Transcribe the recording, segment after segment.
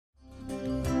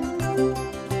Hi,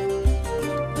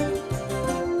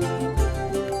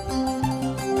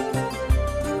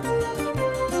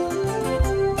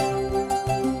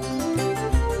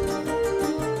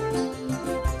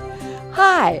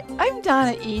 I'm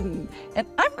Donna Eden, and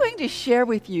I'm going to share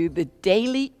with you the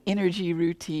daily energy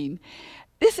routine.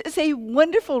 This is a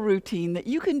wonderful routine that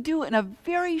you can do in a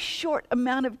very short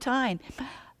amount of time,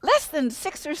 less than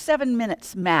 6 or 7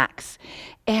 minutes max.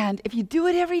 And if you do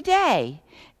it every day,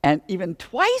 and even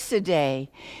twice a day,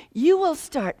 you will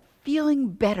start feeling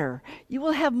better. You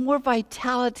will have more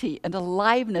vitality and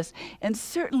aliveness and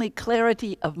certainly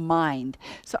clarity of mind.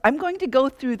 So I'm going to go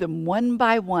through them one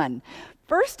by one.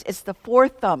 First is the 4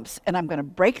 thumps, and I'm going to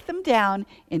break them down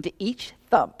into each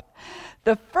thump.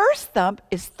 The first thump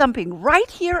is thumping right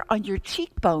here on your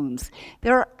cheekbones.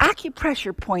 There are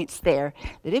acupressure points there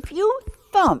that if you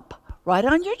thump right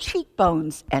on your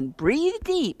cheekbones and breathe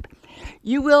deep,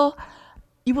 you will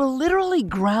literally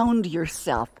ground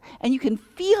yourself, and you can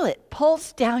feel it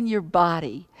pulse down your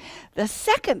body. The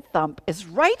second thump is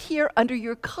right here under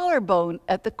your collarbone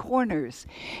at the corners.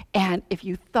 And if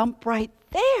you thump right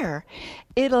there,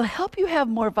 it'll help you have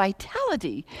more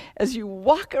vitality as you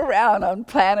walk around on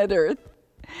planet Earth.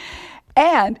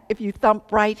 And if you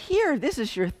thump right here, this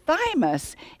is your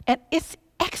thymus, and it's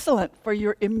excellent for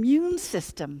your immune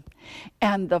system.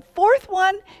 And the fourth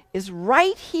one is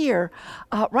right here,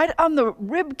 right on the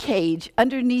rib cage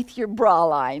underneath your bra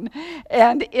line.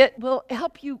 And it will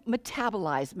help you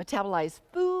metabolize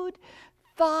food,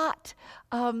 thought,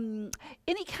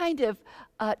 any kind of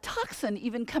toxin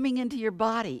even coming into your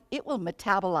body. It will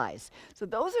metabolize. So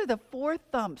those are the 4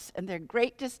 thumps, and they're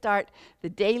great to start the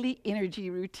daily energy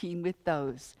routine with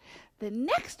those. The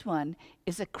next one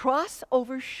is a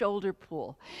crossover shoulder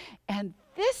pull. And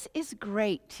this is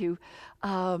great to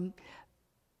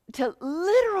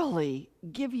literally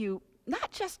give you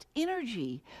not just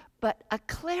energy, but a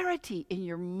clarity in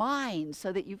your mind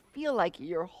so that you feel like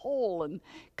you're whole and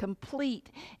complete.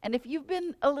 And if you've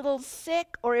been a little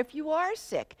sick, or if you are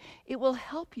sick, it will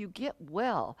help you get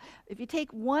well. If you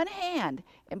take one hand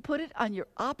and put it on your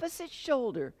opposite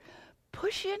shoulder,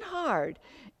 push in hard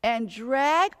and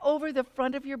drag over the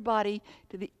front of your body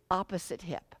to the opposite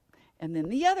hip. And then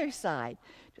the other side,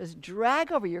 just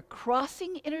drag over. You're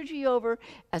crossing energy over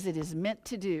as it is meant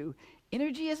to do.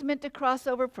 Energy is meant to cross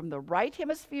over from the right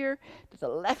hemisphere to the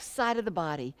left side of the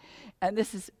body. And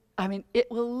this is,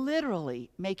 it will literally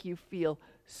make you feel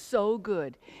so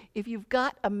good. If you've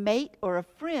got a mate or a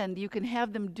friend, you can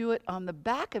have them do it on the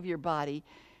back of your body,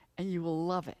 and you will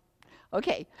love it.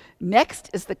 Okay, next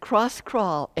is the cross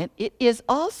crawl, and it is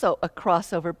also a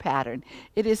crossover pattern.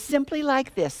 It is simply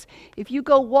like this. If you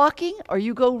go walking or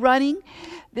you go running,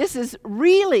 this is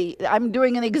really, I'm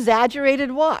doing an exaggerated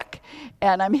walk,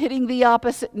 and I'm hitting the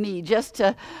opposite knee just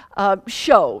to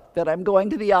show that I'm going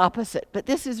to the opposite. But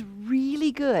this is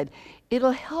really good.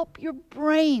 It'll help your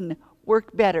brain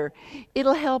work better.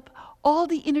 It'll help all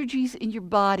the energies in your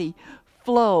body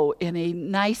flow in a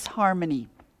nice harmony.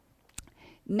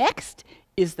 Next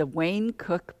is the Wayne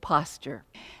Cook posture.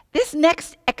 This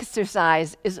next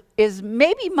exercise is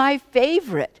maybe my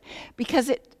favorite because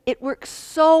it works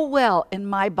so well in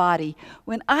my body.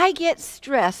 When I get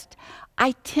stressed,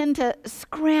 I tend to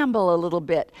scramble a little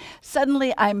bit.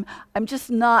 Suddenly I'm just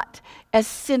not as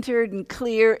centered and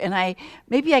clear, and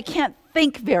maybe I can't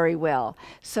think very well.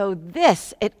 So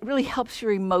it really helps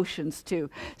your emotions too.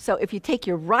 So if you take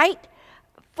your right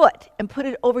foot and put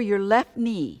it over your left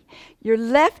knee, your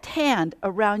left hand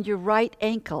around your right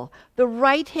ankle, the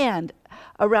right hand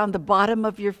around the bottom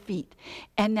of your feet.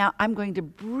 And now I'm going to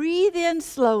breathe in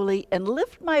slowly and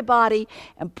lift my body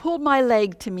and pull my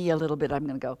leg to me a little bit. I'm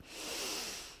going to go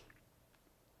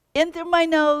in through my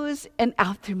nose and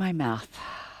out through my mouth.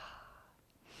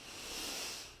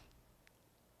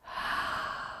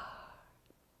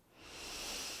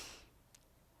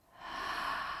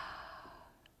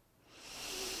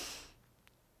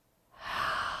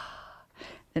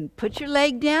 Then put your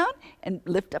leg down and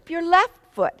lift up your left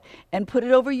foot and put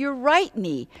it over your right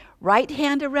knee. Right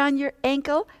hand around your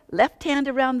ankle, left hand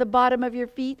around the bottom of your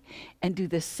feet, and do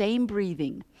the same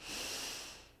breathing.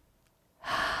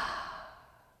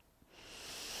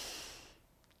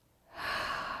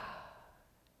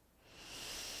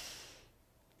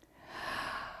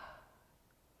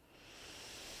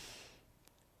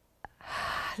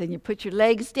 Then you put your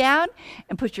legs down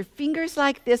and put your fingers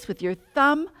like this with your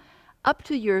thumb up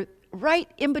to your right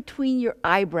in between your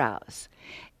eyebrows.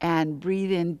 And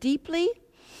breathe in deeply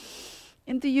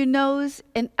in through your nose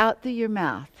and out through your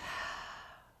mouth.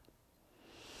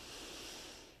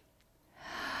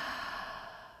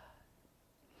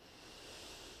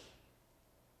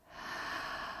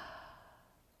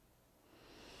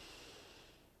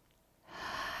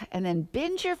 and then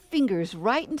bend your fingers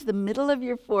right into the middle of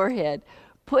your forehead.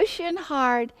 Push in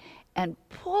hard and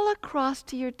pull across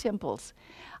to your temples.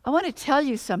 I want to tell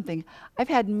you something. I've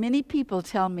had many people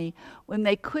tell me when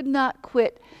they could not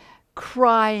quit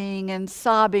crying and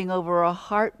sobbing over a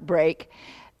heartbreak,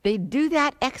 they do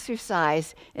that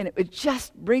exercise and it would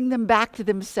just bring them back to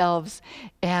themselves,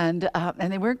 and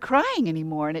they weren't crying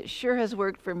anymore, and it sure has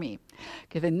worked for me.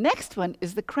 Okay, the next one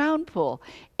is the crown pull,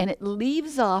 and it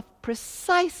leaves off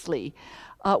precisely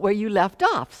where you left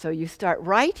off. So you start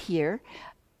right here,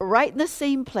 right in the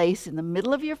same place in the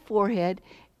middle of your forehead,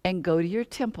 and go to your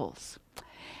temples.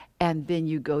 And then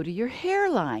you go to your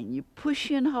hairline. You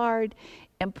push in hard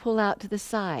and pull out to the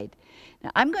side.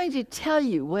 Now, I'm going to tell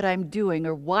you what I'm doing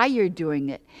or why you're doing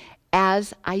it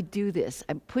as I do this.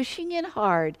 I'm pushing in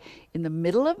hard in the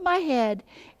middle of my head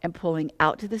and pulling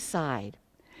out to the side.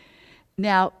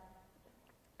 Now,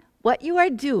 what you are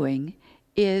doing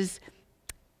is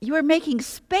you are making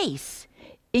space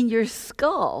in your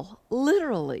skull,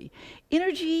 literally.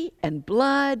 Energy and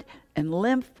blood and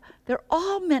lymph, they're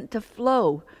all meant to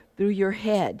flow through your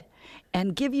head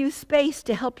and give you space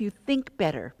to help you think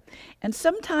better. And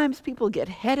sometimes people get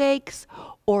headaches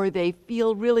or they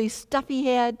feel really stuffy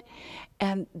head,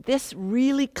 and this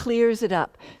really clears it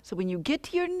up. So when you get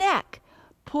to your neck,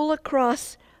 pull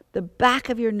across the back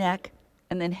of your neck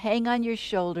and then hang on your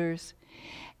shoulders,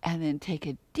 and then take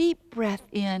a deep breath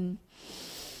in.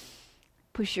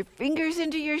 Push your fingers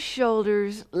into your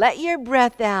shoulders, let your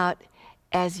breath out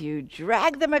as you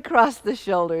drag them across the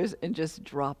shoulders and just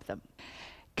drop them.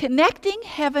 Connecting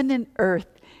heaven and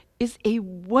earth is a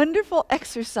wonderful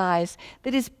exercise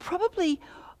that is probably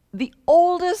the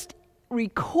oldest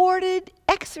recorded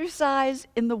exercise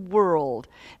in the world.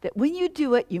 That when you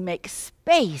do it, you make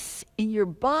space in your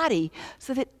body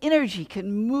so that energy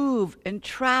can move and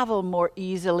travel more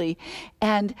easily.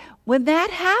 And when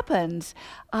that happens,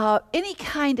 any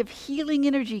kind of healing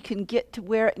energy can get to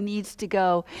where it needs to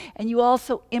go. And you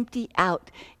also empty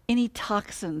out any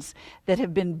toxins that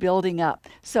have been building up.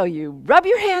 So you rub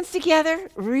your hands together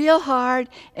real hard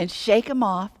and shake them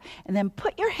off, and then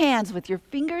put your hands with your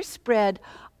fingers spread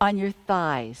on your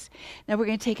thighs. Now we're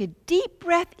going to take a deep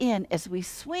breath in as we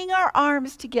swing our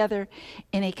arms together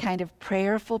in a kind of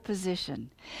prayerful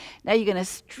position. Now you're going to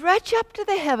stretch up to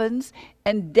the heavens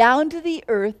and down to the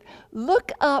earth.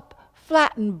 Look up,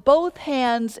 flatten both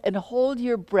hands, and hold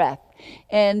your breath.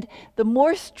 And the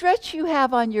more stretch you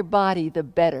have on your body, the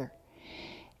better.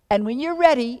 And when you're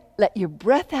ready, let your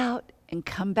breath out and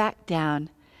come back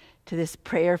down to this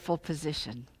prayerful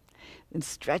position. Then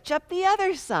stretch up the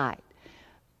other side.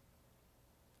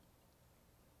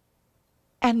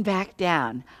 And back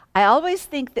down. I always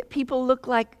think that people look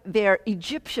like they're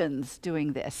Egyptians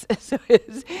doing this. So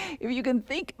if you can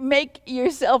make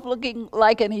yourself looking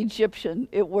like an Egyptian,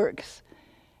 it works.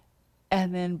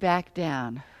 And then back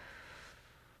down.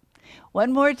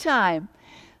 One more time.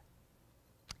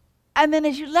 And then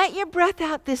as you let your breath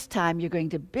out this time, you're going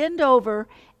to bend over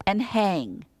and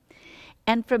hang.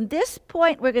 And from this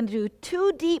point, we're going to do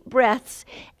 2 deep breaths.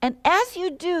 And as you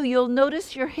do, you'll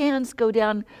notice your hands go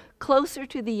down closer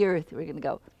to the earth. We're going to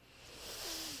go.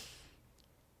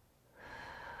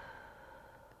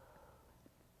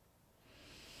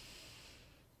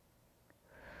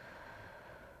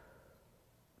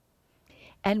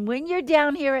 And when you're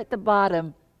down here at the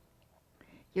bottom,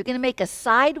 you're going to make a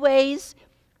sideways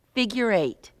figure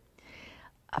 8.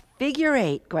 A figure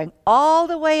 8 going all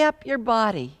the way up your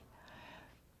body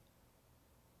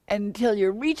until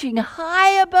you're reaching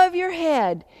high above your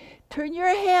head. Turn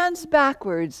your hands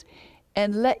backwards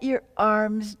and let your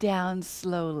arms down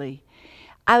slowly.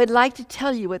 I would like to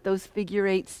tell you what those figure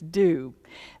 8s do.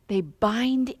 They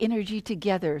bind energy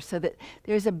together so that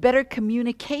there's a better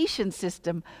communication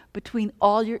system between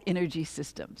all your energy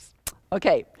systems.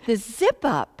 Okay, the zip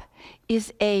up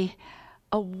is a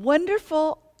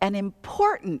wonderful and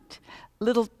important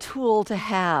little tool to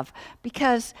have,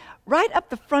 because right up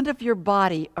the front of your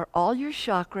body are all your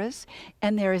chakras,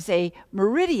 and there is a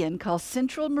meridian called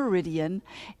central meridian,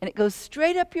 and it goes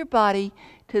straight up your body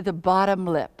to the bottom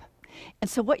lip. And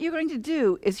so what you're going to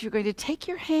do is you're going to take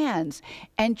your hands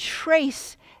and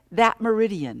trace that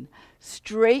meridian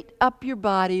straight up your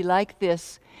body like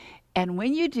this. And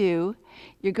when you do,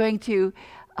 you're going to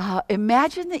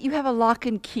imagine that you have a lock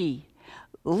and key.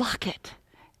 Lock it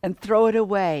and throw it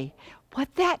away.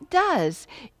 What that does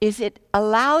is it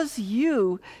allows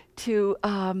you to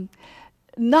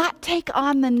not take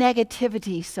on the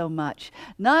negativity so much,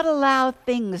 not allow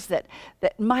things that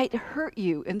might hurt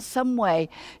you in some way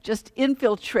just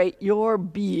infiltrate your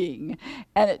being,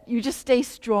 and you just stay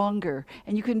stronger,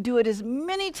 and you can do it as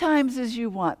many times as you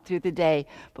want through the day.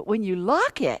 But when you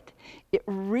lock it, it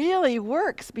really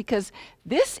works, because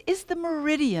this is the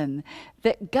meridian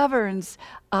that governs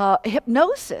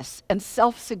hypnosis and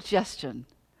self-suggestion.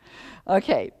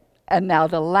 Okay, and now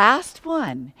the last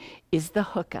one is the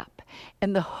hookup.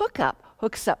 And the hookup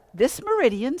hooks up this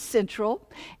meridian, central,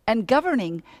 and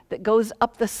governing that goes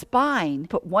up the spine.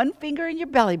 Put one finger in your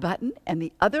belly button and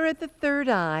the other at the third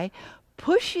eye.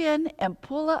 Push in and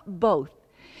pull up both.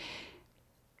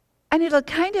 And it'll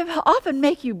kind of often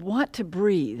make you want to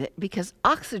breathe because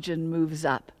oxygen moves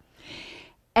up.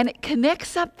 And it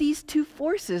connects up these two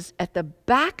forces at the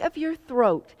back of your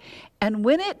throat. And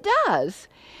when it does,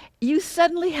 you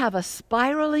suddenly have a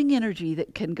spiraling energy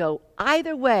that can go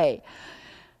either way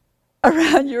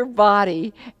around your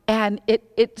body, and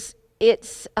it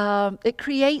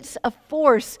creates a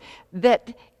force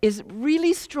that is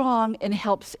really strong and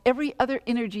helps every other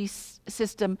energy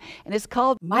system, and it's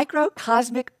called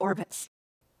microcosmic orbits.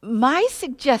 My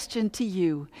suggestion to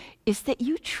you is that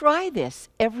you try this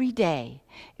every day.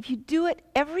 If you do it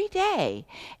every day,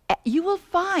 you will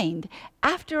find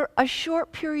after a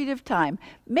short period of time,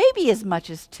 maybe as much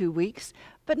as 2 weeks,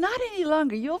 but not any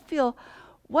longer, you'll feel,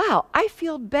 wow, I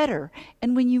feel better.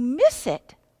 And when you miss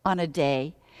it on a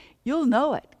day, you'll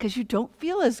know it because you don't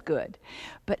feel as good.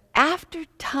 But after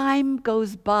time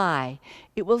goes by,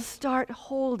 it will start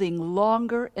holding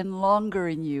longer and longer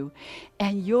in you,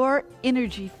 and your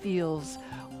energy fields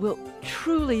will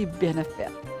truly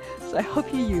benefit. So I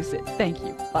hope you use it. Thank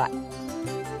you.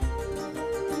 Bye.